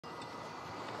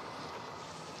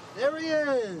There he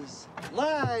is,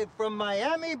 live from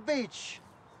Miami Beach.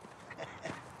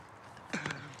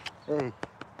 Hey.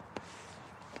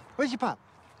 Where's your pop?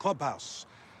 Clubhouse.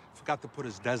 Forgot to put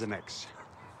his Designex.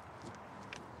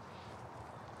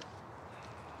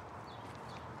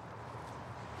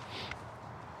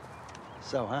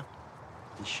 So, huh?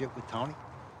 You shit with Tony?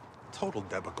 Total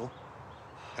debacle.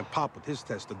 And Pop with his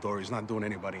testador, he's not doing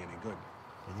anybody any good.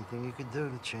 Anything you could do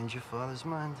to change your father's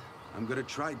mind? I'm gonna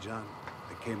try, John.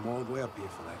 I came all the way up here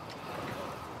for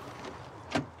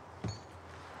that.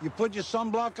 You put your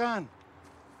sunblock on?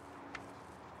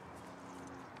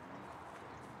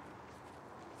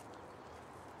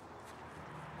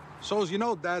 So as you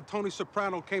know, Dad, Tony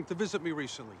Soprano came to visit me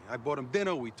recently. I bought him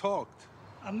dinner, we talked.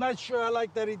 I'm not sure I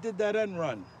like that he did that end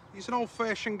run. He's an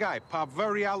old-fashioned guy, Pop,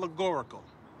 very allegorical.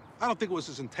 I don't think it was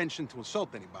his intention to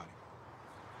insult anybody.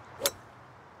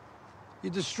 You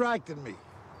distracted me.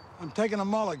 I'm taking a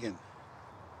mulligan.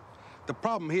 The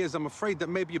problem here is I'm afraid that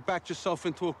maybe you backed yourself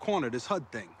into a corner, this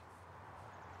HUD thing.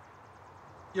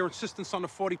 Your insistence on the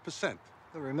 40%.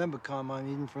 But remember,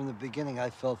 Carmine, even from the beginning, I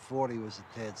felt 40 was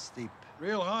a tad steep.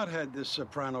 Real hard-head, this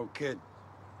Soprano kid.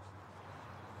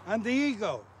 And the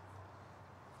ego.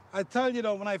 I tell you,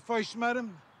 though, when I first met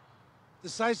him,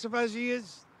 decisive as he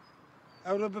is,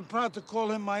 I would have been proud to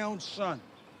call him my own son.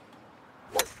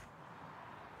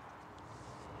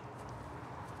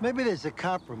 Maybe there's a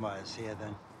compromise here,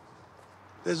 then.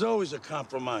 There's always a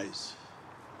compromise.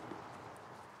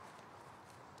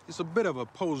 He's a bit of a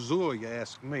poseur, you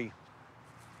ask me.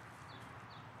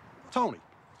 Tony,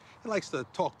 he likes to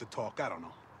talk the talk, I don't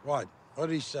know. What? What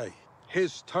did he say?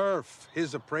 His turf,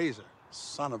 his appraiser.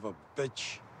 Son of a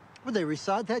bitch. Would they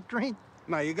resod that green?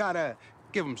 Now, you gotta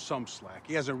give him some slack.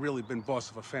 He hasn't really been boss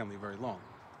of a family very long.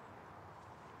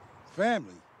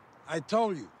 Family? I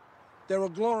told you. They're a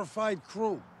glorified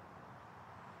crew.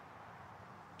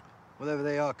 Whatever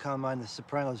they are, Carmine, the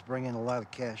Sopranos bring in a lot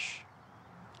of cash.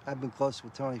 I've been close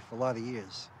with Tony for a lot of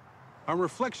years. On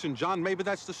reflection, John, maybe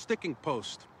that's the sticking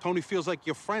post. Tony feels like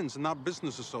you're friends and not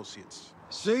business associates.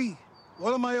 See?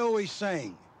 What am I always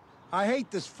saying? I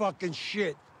hate this fucking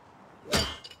shit.